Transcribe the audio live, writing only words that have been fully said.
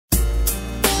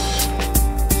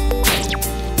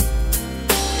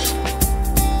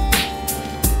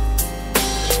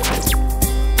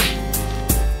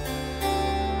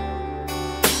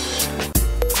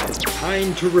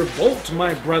time to revolt,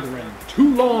 my brethren.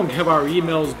 Too long have our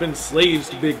emails been slaves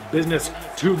to big business.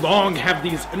 Too long have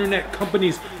these internet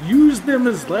companies used them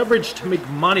as leverage to make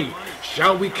money.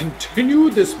 Shall we continue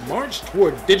this march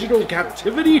toward digital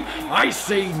captivity? I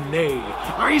say nay.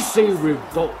 I say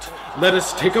revolt. Let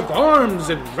us take up arms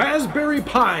and Raspberry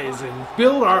Pis and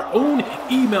build our own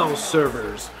email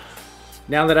servers.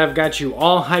 Now that I've got you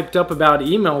all hyped up about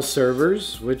email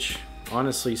servers, which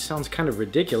honestly sounds kind of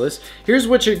ridiculous, here's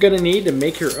what you're going to need to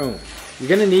make your own. You're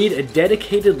going to need a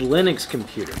dedicated Linux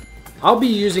computer. I'll be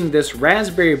using this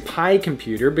Raspberry Pi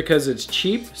computer because it's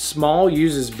cheap, small,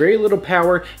 uses very little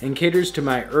power, and caters to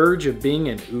my urge of being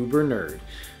an uber nerd.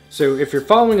 So if you're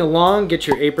following along, get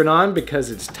your apron on because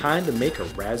it's time to make a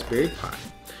Raspberry Pi.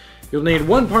 You'll need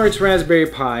 1 parts Raspberry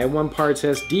Pi, 1 parts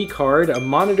SD card, a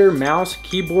monitor, mouse,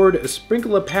 keyboard, a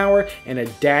sprinkle of power, and a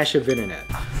dash of internet.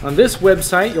 On this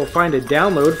website, you'll find a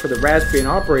download for the Raspbian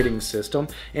operating system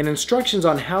and instructions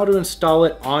on how to install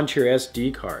it onto your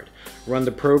SD card. Run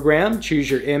the program,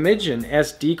 choose your image and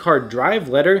SD card drive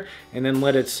letter, and then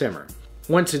let it simmer.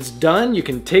 Once it's done, you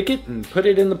can take it and put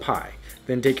it in the Pi.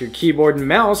 Then take your keyboard and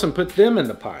mouse and put them in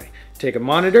the Pi. Take a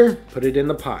monitor, put it in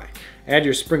the Pi. Add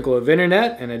your sprinkle of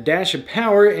internet and a dash of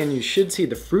power and you should see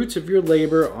the fruits of your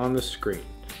labor on the screen.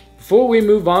 Before we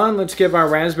move on, let's give our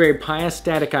Raspberry Pi a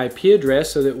static IP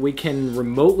address so that we can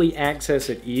remotely access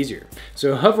it easier.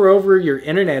 So hover over your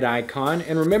internet icon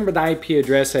and remember the IP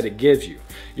address that it gives you.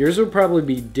 Yours will probably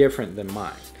be different than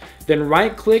mine. Then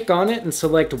right click on it and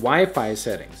select Wi-Fi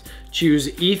settings. Choose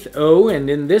ETH-O and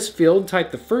in this field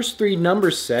type the first 3 number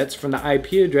sets from the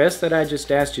IP address that I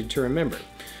just asked you to remember.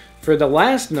 For the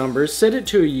last number, set it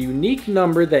to a unique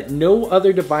number that no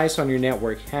other device on your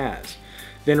network has.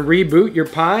 Then reboot your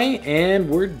Pi and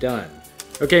we're done.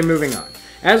 Okay, moving on.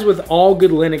 As with all good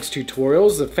Linux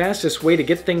tutorials, the fastest way to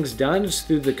get things done is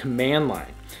through the command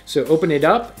line. So open it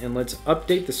up and let's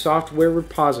update the software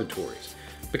repositories.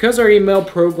 Because our email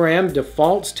program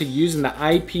defaults to using the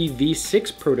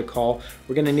IPv6 protocol,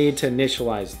 we're going to need to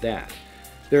initialize that.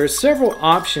 There are several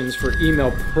options for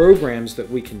email programs that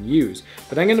we can use,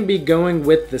 but I'm going to be going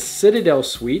with the Citadel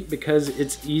suite because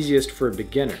it's easiest for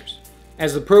beginners.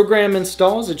 As the program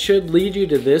installs, it should lead you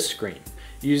to this screen.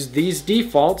 Use these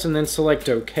defaults and then select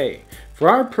OK. For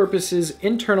our purposes,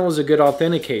 internal is a good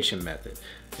authentication method.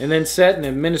 And then set an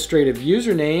administrative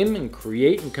username and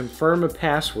create and confirm a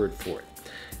password for it.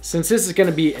 Since this is going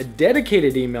to be a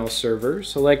dedicated email server,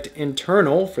 select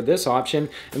internal for this option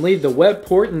and leave the web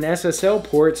port and SSL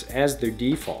ports as their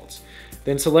defaults.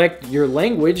 Then select your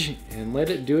language and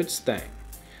let it do its thing.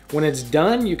 When it's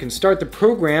done, you can start the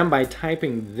program by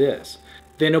typing this.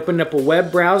 Then open up a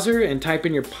web browser and type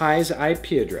in your Pi's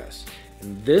IP address.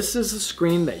 And this is the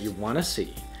screen that you want to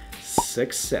see.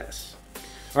 Success.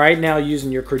 Alright, now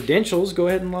using your credentials, go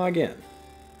ahead and log in.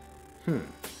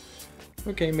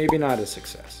 Okay, maybe not a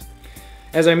success.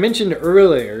 As I mentioned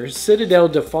earlier, Citadel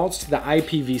defaults to the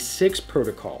IPv6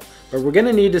 protocol, but we're going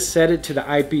to need to set it to the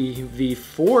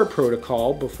IPv4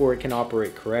 protocol before it can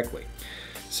operate correctly.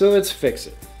 So let's fix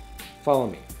it. Follow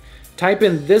me. Type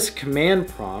in this command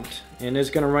prompt and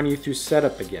it's going to run you through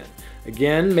setup again.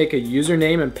 Again, make a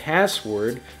username and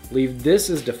password, leave this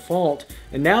as default,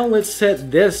 and now let's set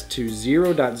this to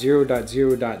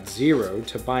 0.0.0.0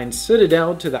 to bind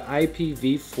Citadel to the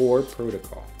IPv4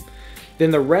 protocol.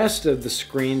 Then the rest of the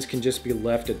screens can just be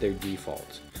left at their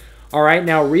defaults. Alright,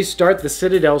 now restart the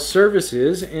Citadel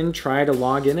services and try to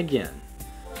log in again.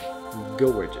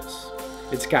 Gorgeous.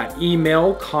 It's got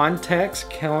email, contacts,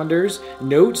 calendars,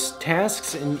 notes,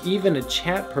 tasks, and even a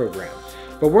chat program.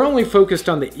 But we're only focused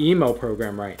on the email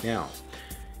program right now.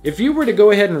 If you were to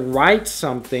go ahead and write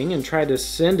something and try to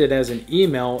send it as an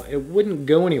email, it wouldn't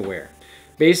go anywhere.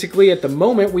 Basically, at the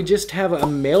moment, we just have a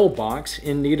mailbox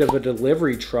in need of a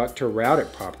delivery truck to route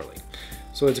it properly.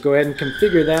 So let's go ahead and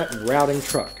configure that routing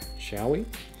truck, shall we?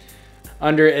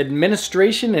 Under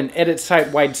Administration and Edit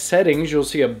Site-Wide Settings, you'll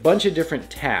see a bunch of different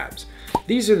tabs.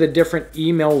 These are the different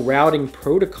email routing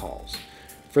protocols.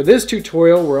 For this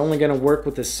tutorial, we're only going to work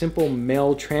with a simple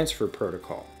mail transfer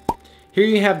protocol. Here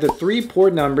you have the 3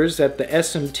 port numbers that the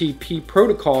SMTP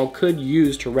protocol could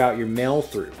use to route your mail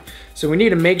through. So we need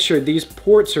to make sure these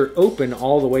ports are open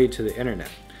all the way to the internet.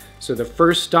 So the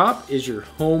first stop is your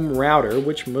home router,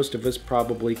 which most of us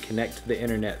probably connect to the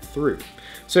internet through.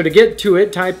 So to get to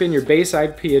it, type in your base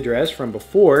IP address from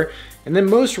before, and then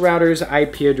most routers'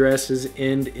 IP addresses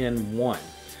end in 1.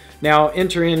 Now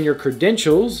enter in your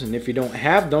credentials, and if you don't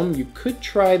have them, you could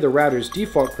try the router's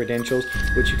default credentials,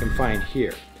 which you can find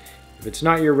here. If it's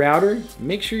not your router,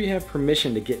 make sure you have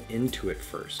permission to get into it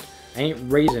first. I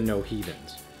ain't raising no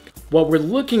heathens. What we're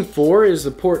looking for is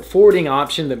the port forwarding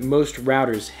option that most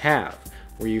routers have.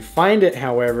 Where you find it,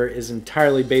 however, is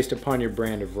entirely based upon your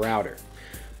brand of router.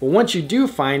 But once you do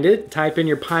find it, type in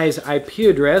your Pi's IP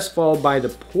address followed by the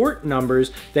port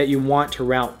numbers that you want to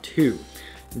route to.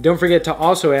 And don't forget to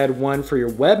also add one for your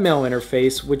webmail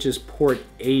interface, which is port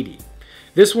 80.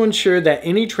 This will ensure that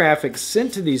any traffic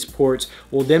sent to these ports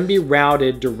will then be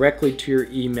routed directly to your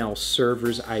email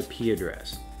server's IP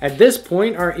address. At this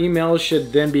point, our emails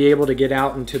should then be able to get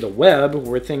out into the web,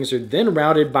 where things are then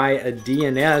routed by a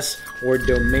DNS or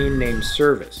domain name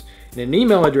service. In an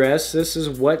email address, this is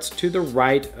what's to the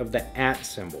right of the @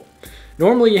 symbol.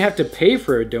 Normally you have to pay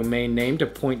for a domain name to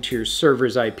point to your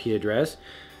server's IP address,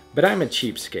 but I'm a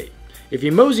cheapskate. If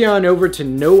you mosey on over to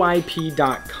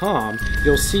noip.com,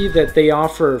 you'll see that they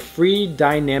offer a free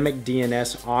dynamic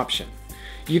DNS option.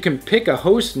 You can pick a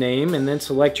host name and then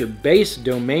select your base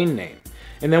domain name.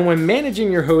 And then when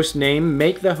managing your host name,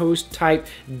 make the host type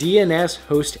DNS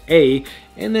host A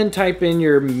and then type in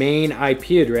your main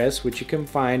IP address, which you can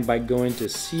find by going to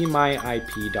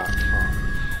cmyip.com.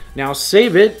 Now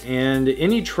save it, and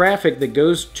any traffic that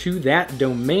goes to that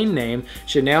domain name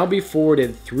should now be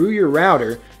forwarded through your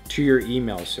router to your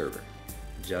email server.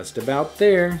 Just about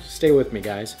there. Stay with me,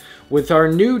 guys. With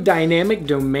our new dynamic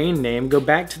domain name, go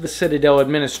back to the Citadel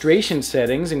administration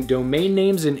settings and domain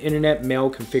names and internet mail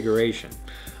configuration.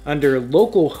 Under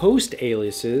local host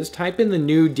aliases, type in the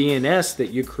new DNS that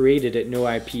you created at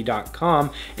noip.com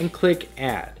and click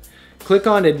Add. Click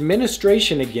on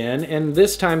Administration again, and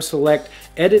this time select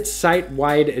Edit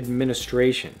Site-Wide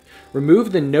Administration.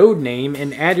 Remove the node name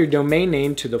and add your domain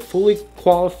name to the fully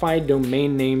qualified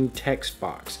domain name text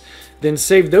box. Then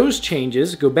save those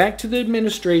changes, go back to the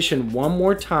administration one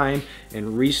more time,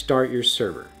 and restart your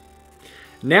server.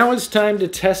 Now it's time to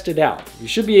test it out. You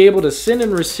should be able to send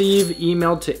and receive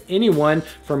email to anyone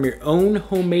from your own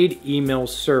homemade email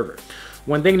server.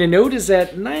 One thing to note is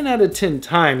that 9 out of 10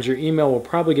 times your email will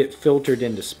probably get filtered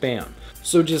into spam.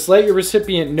 So just let your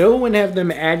recipient know and have them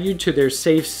add you to their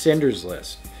safe senders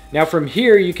list. Now from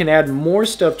here you can add more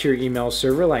stuff to your email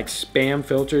server like spam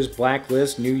filters,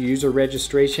 blacklist, new user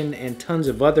registration, and tons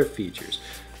of other features.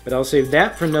 But I'll save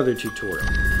that for another tutorial.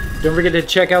 Don't forget to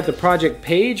check out the project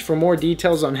page for more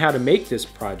details on how to make this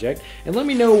project, and let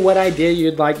me know what idea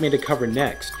you'd like me to cover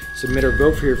next. Submit or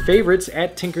vote for your favorites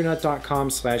at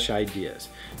tinkernut.com/ideas.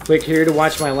 Click here to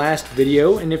watch my last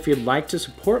video, and if you'd like to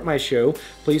support my show,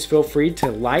 please feel free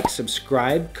to like,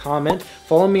 subscribe, comment,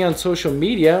 follow me on social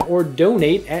media, or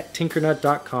donate at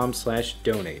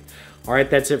tinkernut.com/donate. Alright,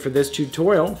 that's it for this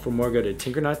tutorial. For more, go to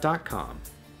tinkernut.com.